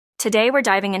Today we're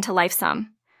diving into Lifesum,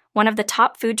 one of the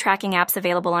top food tracking apps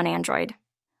available on Android.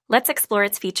 Let's explore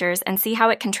its features and see how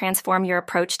it can transform your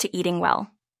approach to eating well.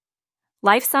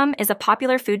 Lifesum is a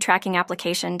popular food tracking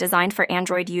application designed for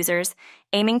Android users,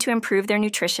 aiming to improve their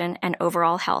nutrition and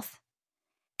overall health.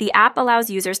 The app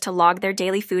allows users to log their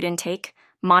daily food intake,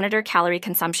 monitor calorie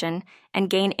consumption, and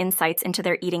gain insights into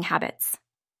their eating habits.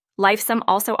 Lifesum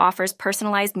also offers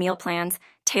personalized meal plans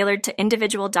tailored to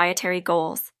individual dietary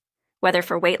goals, whether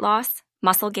for weight loss,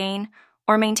 muscle gain,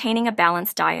 or maintaining a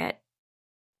balanced diet.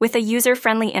 With a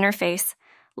user-friendly interface,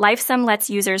 Lifesum lets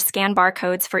users scan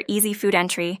barcodes for easy food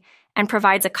entry and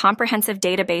provides a comprehensive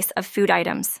database of food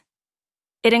items.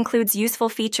 It includes useful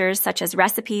features such as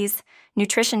recipes,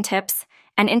 nutrition tips,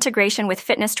 and integration with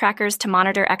fitness trackers to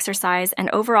monitor exercise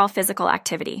and overall physical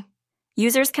activity.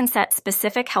 Users can set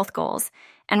specific health goals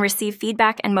and receive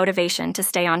feedback and motivation to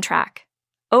stay on track.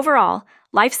 Overall,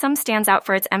 Lifesum stands out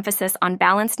for its emphasis on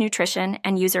balanced nutrition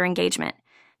and user engagement,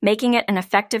 making it an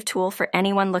effective tool for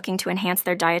anyone looking to enhance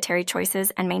their dietary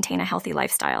choices and maintain a healthy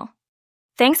lifestyle.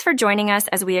 Thanks for joining us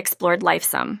as we explored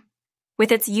Lifesum. With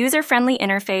its user-friendly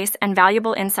interface and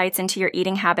valuable insights into your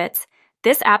eating habits,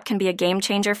 this app can be a game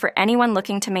changer for anyone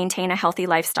looking to maintain a healthy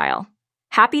lifestyle.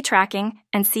 Happy tracking,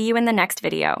 and see you in the next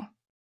video.